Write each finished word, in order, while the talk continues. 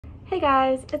Hey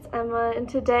guys, it's Emma, and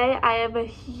today I have a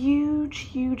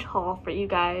huge haul for you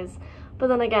guys. But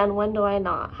then again, when do I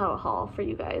not have a haul for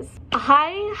you guys?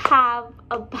 I have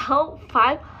about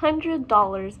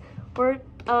 $500 worth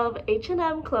of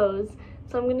H&M clothes,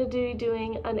 so I'm going to be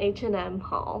doing an H&M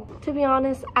haul. To be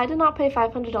honest, I did not pay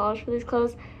 $500 for these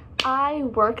clothes. I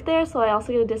work there, so I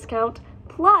also get a discount.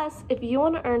 Plus, if you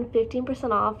want to earn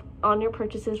 15% off on your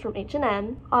purchases from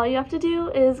H&M, all you have to do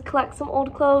is collect some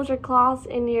old clothes or cloths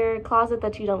in your closet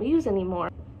that you don't use anymore.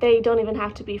 They don't even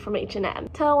have to be from H&M.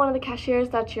 Tell one of the cashiers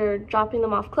that you're dropping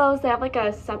them off clothes. They have like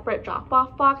a separate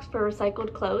drop-off box for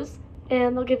recycled clothes,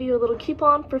 and they'll give you a little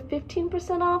coupon for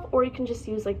 15% off, or you can just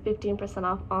use like 15%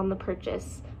 off on the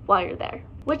purchase while you're there.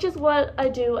 Which is what I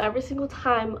do every single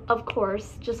time, of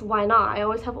course. Just why not? I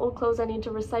always have old clothes I need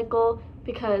to recycle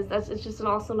because it's just an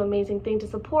awesome, amazing thing to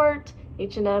support.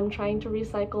 H&M trying to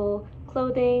recycle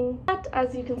clothing. But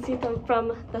as you can see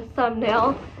from the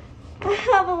thumbnail, I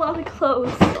have a lot of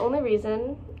clothes. The only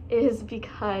reason is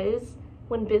because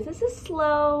when business is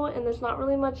slow and there's not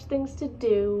really much things to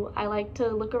do, I like to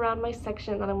look around my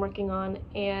section that I'm working on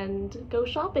and go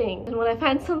shopping. And when I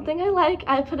find something I like,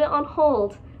 I put it on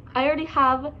hold. I already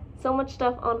have so much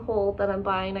stuff on hold that I'm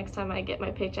buying next time I get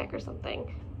my paycheck or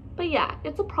something. But yeah,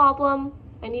 it's a problem.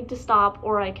 I need to stop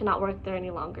or I cannot work there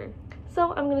any longer.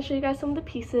 So I'm going to show you guys some of the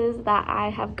pieces that I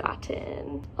have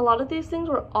gotten. A lot of these things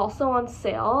were also on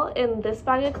sale in this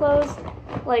bag of clothes.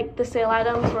 Like the sale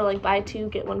items were like buy two,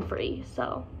 get one free.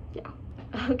 So yeah.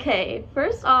 Okay,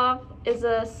 first off is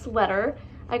a sweater.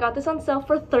 I got this on sale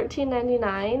for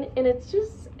 $13.99 and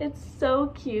it's so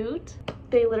cute.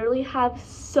 They literally have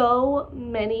so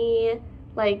many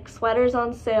like sweaters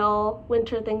on sale,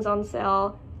 winter things on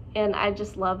sale, and I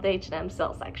just love the H&M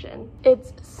sale section.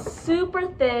 It's super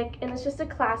thick and it's just a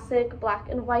classic black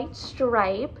and white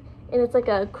stripe, and it's like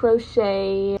a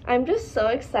crochet. I'm just so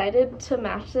excited to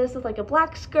match this with like a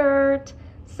black skirt,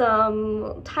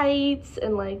 some tights,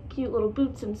 and like cute little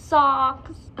boots and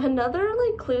socks. Another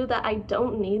like clue that I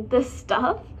don't need this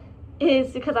stuff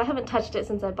is because I haven't touched it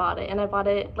since I bought it, and I bought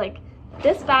it like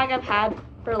this bag I've had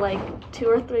for like 2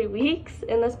 or 3 weeks,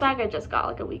 and this bag I just got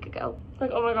like a week ago.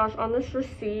 Like, oh my gosh, on this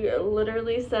receipt it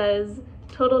literally says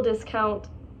total discount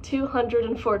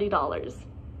 $240.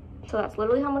 So that's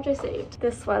literally how much I saved.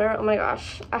 This sweater, oh my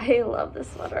gosh, I love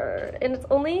this sweater, and it's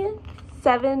only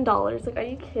 $7. Like, are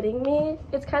you kidding me?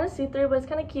 It's kind of see-through, but it's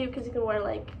kind of cute because you can wear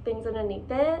like things underneath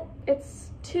it. It's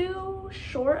too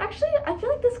short. Actually, I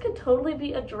feel like this could totally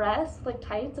be a dress, like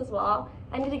tights as well.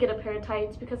 I need to get a pair of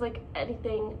tights because like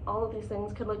anything, all of these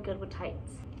things could look good with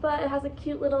tights. But it has a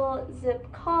cute little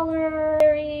zip collar,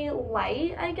 very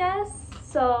light, I guess.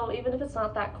 So even if it's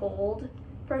not that cold,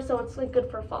 so it's like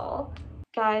good for fall.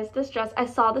 Guys, this dress, I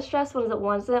saw this dress when it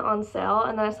wasn't on sale,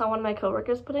 and then I saw one of my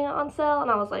coworkers putting it on sale, and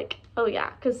I was like, oh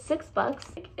yeah, because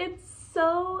 $6. Like, it's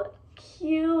so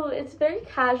cute. It's very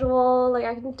casual. Like,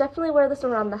 I can definitely wear this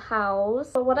around the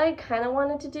house. But what I kind of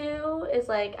wanted to do is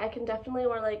like, I can definitely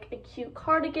wear like a cute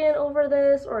cardigan over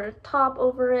this or a top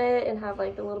over it and have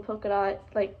like the little polka dot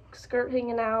like skirt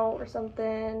hanging out or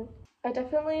something. I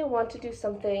definitely want to do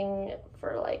something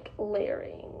for like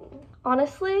layering.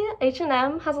 Honestly,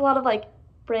 H&M has a lot of like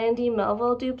Brandy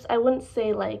Melville dupes. I wouldn't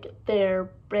say like they're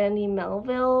Brandy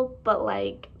Melville, but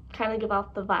like kind of give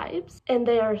off the vibes, and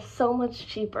they are so much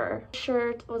cheaper. The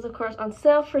shirt was of course on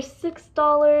sale for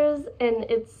 $6, and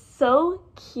it's so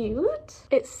cute.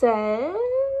 It says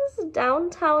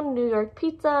Downtown New York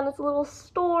Pizza, and it's a little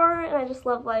store, and I just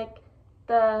love like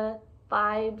the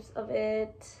vibes of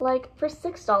it. Like for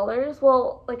 $6,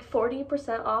 well, like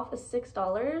 40% off is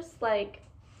 $6. Like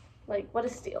what a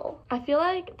steal. I feel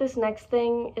like this next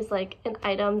thing is like an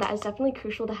item that is definitely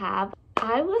crucial to have.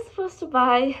 I was supposed to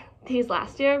buy these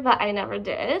last year, but I never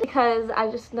did because I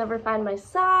just never find my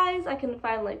size. I couldn't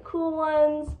find like cool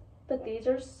ones, but these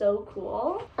are so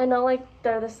cool. I know like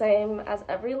they're the same as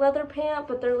every leather pant,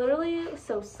 but they're literally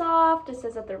so soft. It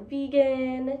says that they're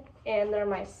vegan and they're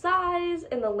my size,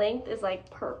 and the length is like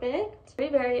perfect.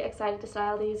 Very excited to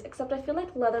style these, except I feel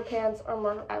like leather pants are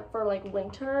more for like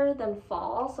winter than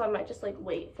fall, so I might just like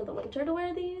wait for the winter to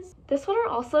wear these. This sweater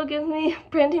also gives me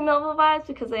Brandy Melville vibes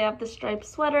because they have the striped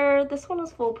sweater. This one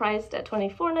was full priced at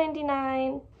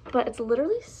 $24.99, but it's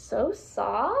literally so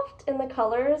soft and the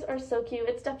colors are so cute.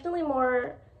 It's definitely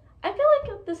more, I feel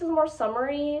like this is more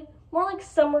summery, more like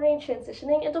summery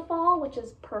transitioning into fall, which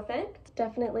is perfect.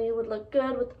 Definitely would look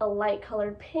good with a light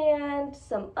colored pant,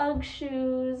 some UGG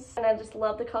shoes, and I just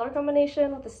love the color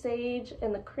combination with the sage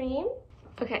and the cream.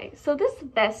 Okay, so this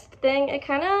vest thing,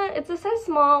 it's a size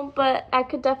small, but I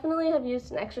could definitely have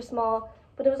used an extra small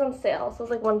but it was on sale, so it was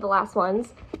like one of the last ones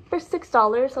for $6.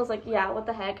 So I was like, yeah, what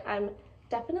the heck, I'm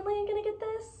definitely gonna get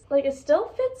this. Like, it still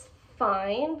fits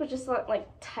fine, but just not like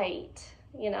tight,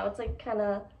 you know. It's like kind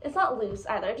of, it's not loose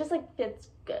either, it just like fits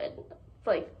good,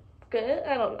 like good.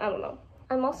 I don't know.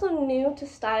 I'm also new to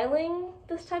styling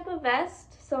this type of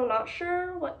vest, so I'm not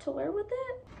sure what to wear with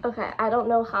it. Okay, I don't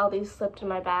know how these slipped in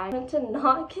my bag. I meant to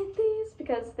not get these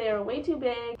because they are way too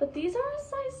big, but these are a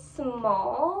size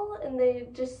small and they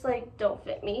just like don't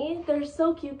fit me. They're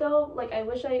so cute though, like I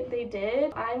wish they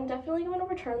did. I'm definitely going to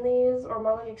return these, or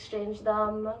more like exchange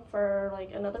them for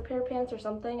like another pair of pants or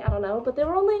something, I don't know, but they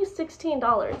were only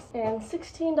 $16, and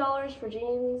 $16 for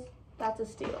jeans, that's a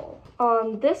steal.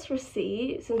 On this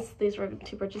receipt, since these were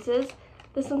 2 purchases,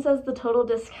 this one says the total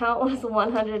discount was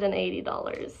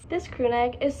 $180. This crew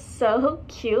neck is so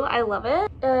cute. I love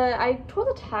it. I tore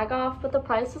the tag off, but the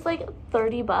price was like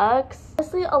 30 bucks.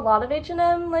 Honestly, a lot of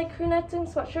H&M like crew necks and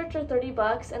sweatshirts are 30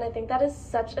 bucks, and I think that is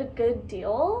such a good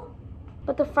deal.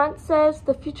 But the front says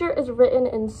the future is written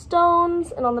in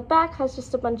stones, and on the back has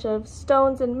just a bunch of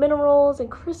stones and minerals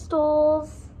and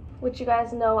crystals, which you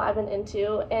guys know I've been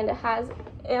into, and it has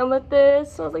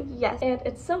amethyst, so I was like, yes. And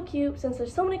it's so cute since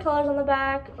there's so many colors on the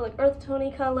back, like earth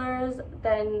tone-y colors,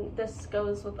 then this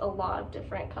goes with a lot of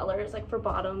different colors, like for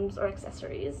bottoms or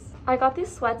accessories. I got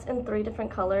these sweats in 3 different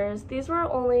colors. These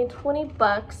were only 20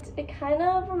 bucks. It kind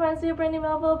of reminds me of Brandy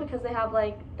Melville because they have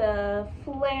like the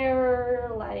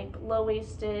flare, like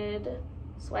low-waisted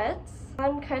sweats.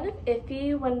 I'm kind of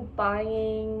iffy when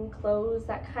buying clothes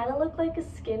that kind of look like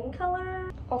a skin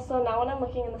color. Also, now when I'm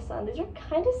looking in the sun, these are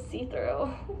kind of see-through.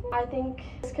 I think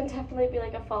this can definitely be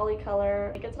like a folly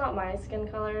color. Like, it's not my skin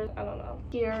color, I don't know.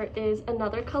 Here is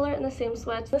another color in the same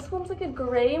sweats. This one's like a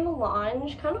gray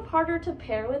melange, kind of harder to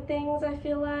pair with things, I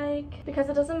feel like, because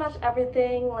it doesn't match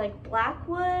everything like black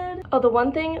would. Oh, the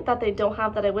one thing that they don't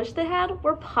have that I wish they had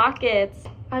were pockets.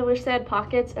 I wish they had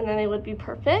pockets and then they would be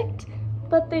perfect,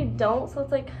 but they don't, so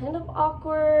it's like kind of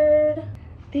awkward.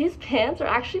 These pants are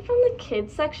actually from the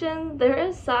kids section. They're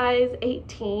a size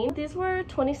 18. These were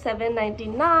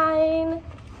 $27.99,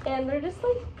 and they're just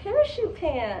like parachute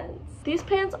pants. These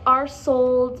pants are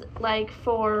sold like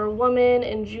for women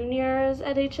and juniors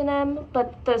at H&M,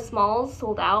 but the smalls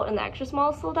sold out and the extra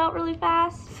smalls sold out really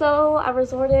fast. So I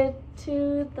resorted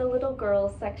to the little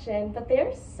girls section, but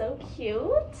they're so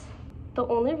cute. The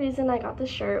only reason I got this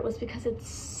shirt was because it's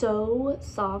so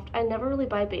soft. I never really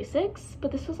buy basics,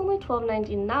 but this was only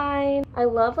 $12.99. I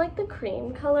love like the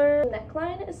cream color. The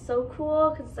neckline is so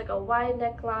cool because it's like a wide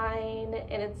neckline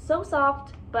and it's so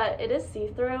soft, but it is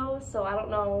see-through, so I don't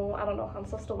know how I'm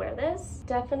supposed to wear this.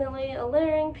 Definitely a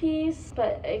layering piece,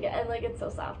 but again, like it's so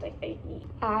soft.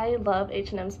 I love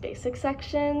H&M's basic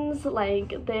sections.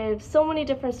 Like they have so many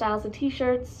different styles of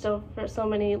t-shirts, so for so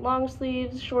many long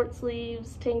sleeves, short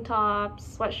sleeves, tank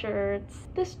tops, sweatshirts.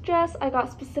 This dress I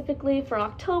got specifically for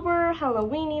October,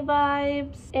 Halloween-y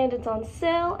vibes, and it's on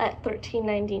sale at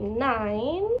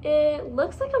 $13.99. It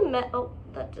looks like a oh,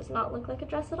 that does not look like a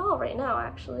dress at all right now,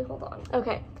 actually. Hold on.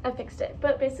 Okay, I fixed it.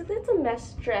 But basically it's a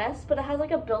mesh dress, but it has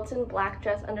like a built-in black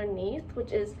dress underneath,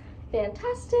 which is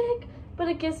fantastic. But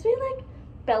it gives me like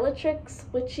Bellatrix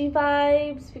witchy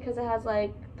vibes because it has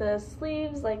like the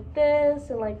sleeves like this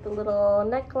and like the little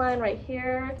neckline right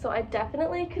here. So I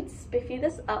definitely could spiffy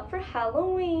this up for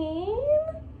Halloween.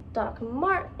 Doc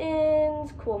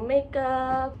Martens, cool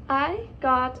makeup. I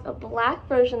got a black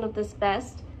version of this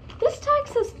vest. This tag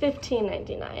says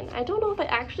 $15.99. I don't know if I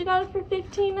actually got it for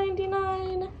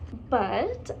 $15.99,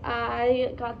 but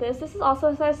I got this. This is also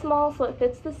a size small, so it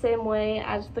fits the same way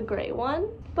as the gray one,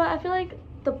 but I feel like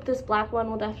this black one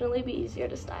will definitely be easier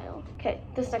to style. Okay,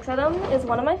 this next item is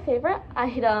one of my favorite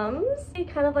items.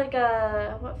 Kind of like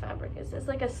a, what fabric is this?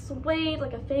 Like a suede,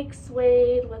 like a fake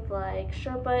suede with like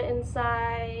Sherpa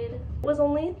inside. It was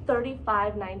only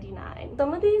 $35.99.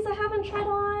 Some of these I haven't tried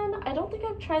on. I don't think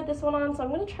I've tried this one on, so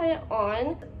I'm gonna try it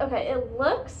on. Okay, it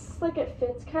looks like it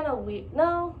fits kind of weak.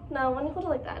 No, when you hold it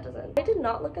like that, it doesn't. I did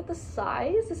not look at the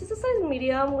size. This is a size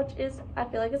medium, which is, I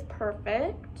feel like, is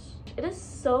perfect. It is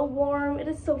so warm, it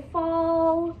is so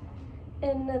fall,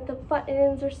 and the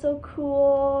buttons are so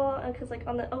cool, because like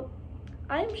on the, oh,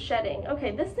 I'm shedding.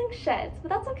 Okay, this thing sheds, but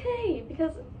that's okay,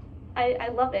 because I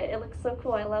love it. It looks so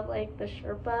cool. I love like the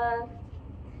Sherpa.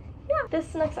 Yeah,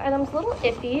 this next item's a little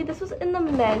iffy. This was in the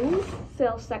men's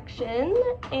sale section,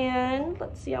 and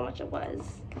let's see how much it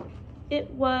was. It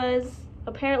was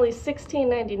apparently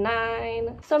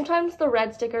 $16.99. Sometimes the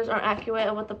red stickers aren't accurate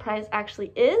of what the price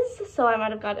actually is, so I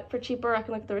might have got it for cheaper. I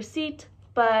can look at the receipt,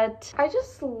 but I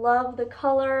just love the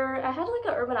color. I had like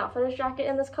an Urban Outfitters jacket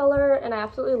in this color and I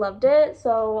absolutely loved it,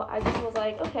 so I just was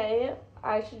like, okay,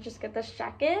 I should just get this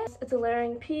jacket. It's a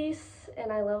layering piece,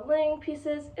 and I love layering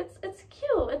pieces. It's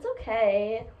cute. It's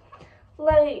okay.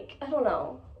 Like, I don't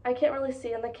know. I can't really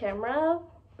see in the camera,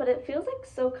 but it feels like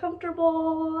so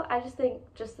comfortable. I just think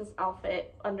just this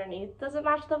outfit underneath doesn't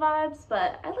match the vibes,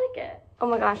 but I like it. Oh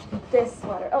my gosh, this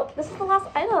sweater. Oh, this is the last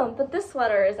item, but this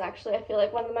sweater is actually, I feel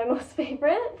like, one of my most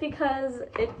favorite because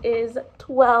it is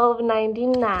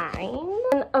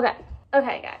 $12.99.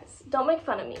 Okay guys, don't make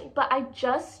fun of me, but I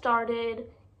just started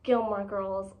Gilmore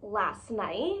Girls last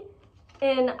night,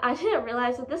 and I didn't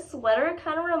realize that this sweater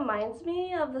kind of reminds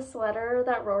me of the sweater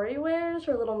that Rory wears,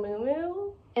 her little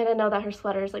muumuu. And I know that her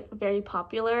sweater is like very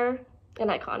popular and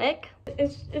iconic.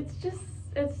 It's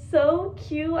so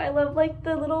cute. I love like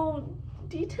the little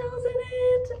details in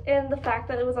it and the fact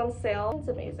that it was on sale. It's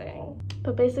amazing.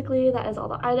 But basically that is all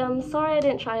the items. Sorry I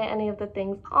didn't try any of the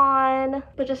things on,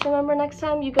 but just remember next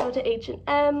time you go to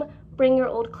H&M, bring your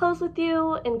old clothes with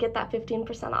you and get that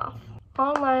 15% off.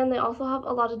 Online, they also have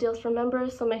a lot of deals for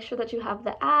members, so make sure that you have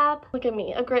the app. Look at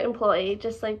me, a great employee,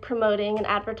 just like promoting and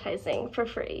advertising for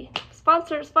free.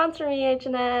 Sponsor me,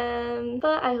 H&M.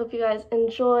 But I hope you guys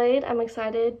enjoyed. I'm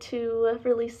excited to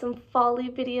release some folly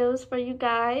videos for you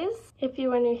guys. If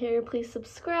you are new here, please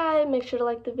subscribe. Make sure to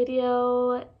like the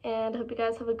video, and I hope you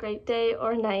guys have a great day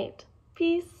or night.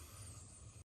 Peace.